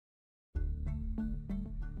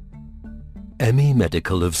ME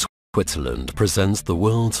Medical of Switzerland presents the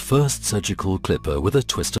world's first surgical clipper with a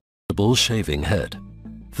twistable shaving head.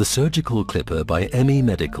 The surgical clipper by ME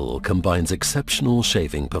Medical combines exceptional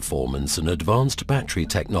shaving performance and advanced battery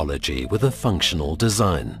technology with a functional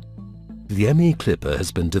design. The ME clipper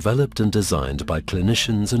has been developed and designed by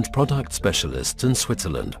clinicians and product specialists in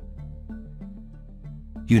Switzerland.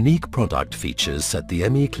 Unique product features set the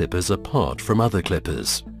ME clippers apart from other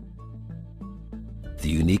clippers. The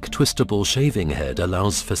unique twistable shaving head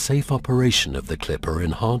allows for safe operation of the clipper in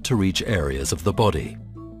hard-to-reach areas of the body.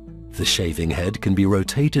 The shaving head can be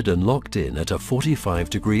rotated and locked in at a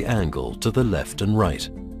 45-degree angle to the left and right.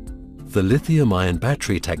 The lithium-ion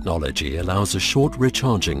battery technology allows a short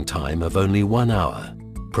recharging time of only 1 hour,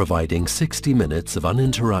 providing 60 minutes of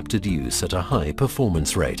uninterrupted use at a high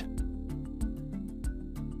performance rate.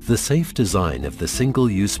 The safe design of the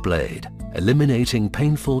single-use blade, eliminating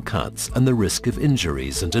painful cuts and the risk of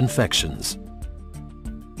injuries and infections.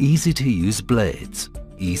 Easy-to-use blades,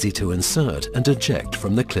 easy to insert and eject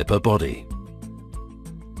from the clipper body.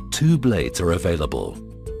 2 blades are available,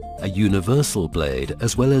 a universal blade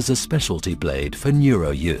as well as a specialty blade for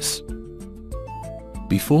neuro use.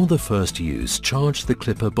 Before the first use, charge the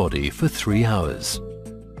clipper body for 3 hours.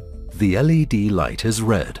 The LED light is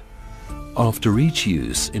red. After each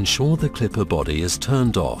use, ensure the clipper body is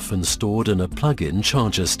turned off and stored in a plug-in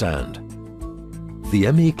charger stand. The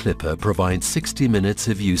ME clipper provides 60 minutes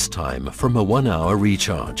of use time from a 1-hour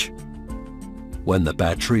recharge. When the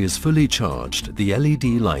battery is fully charged, the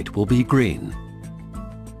LED light will be green.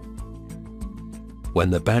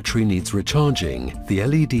 When the battery needs recharging, the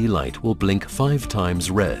LED light will blink 5 times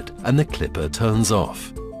red and the clipper turns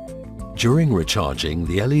off. During recharging,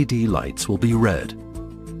 the LED lights will be red.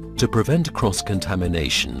 To prevent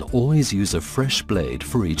cross-contamination, always use a fresh blade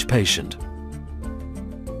for each patient.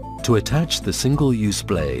 To attach the single-use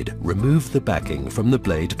blade, remove the backing from the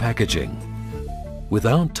blade packaging.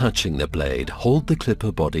 Without touching the blade, hold the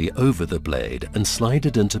clipper body over the blade and slide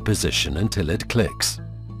it into position until it clicks.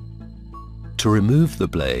 To remove the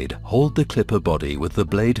blade, hold the clipper body with the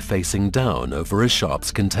blade facing down over a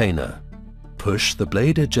sharps container. Push the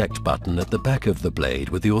blade eject button at the back of the blade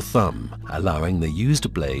with your thumb, allowing the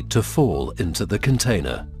used blade to fall into the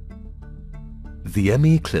container. The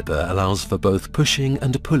ME clipper allows for both pushing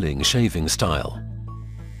and pulling shaving style.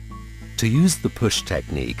 To use the push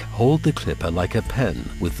technique, hold the clipper like a pen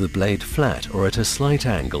with the blade flat or at a slight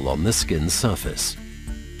angle on the skin surface.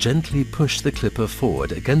 Gently push the clipper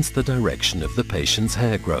forward against the direction of the patient's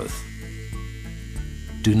hair growth.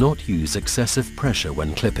 Do not use excessive pressure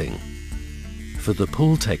when clipping. For the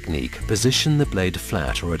pull technique, position the blade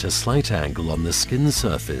flat or at a slight angle on the skin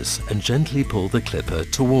surface and gently pull the clipper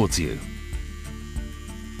towards you.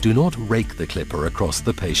 Do not rake the clipper across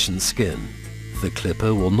the patient's skin. The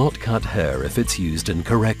clipper will not cut hair if it's used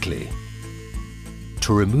incorrectly.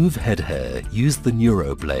 To remove head hair, use the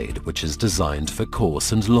neuro blade, which is designed for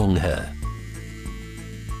coarse and long hair.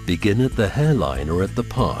 Begin at the hairline or at the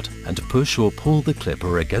part and push or pull the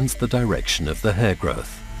clipper against the direction of the hair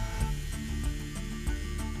growth.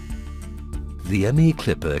 The ME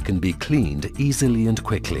clipper can be cleaned easily and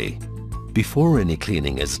quickly. Before any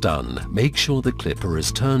cleaning is done, make sure the clipper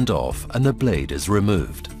is turned off and the blade is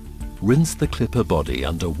removed. Rinse the clipper body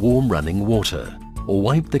under warm running water, or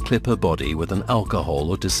wipe the clipper body with an alcohol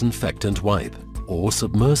or disinfectant wipe, or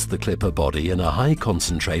submerge the clipper body in a high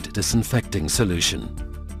concentrate disinfecting solution.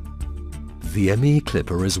 The ME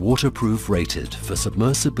clipper is waterproof rated for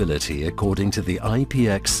submersibility according to the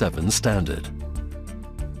IPX7 standard.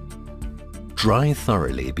 Dry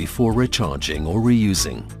thoroughly before recharging or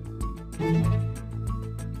reusing.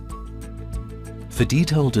 For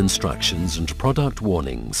detailed instructions and product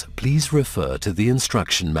warnings, please refer to the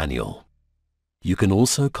instruction manual. You can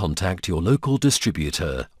also contact your local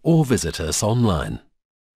distributor or visit us online.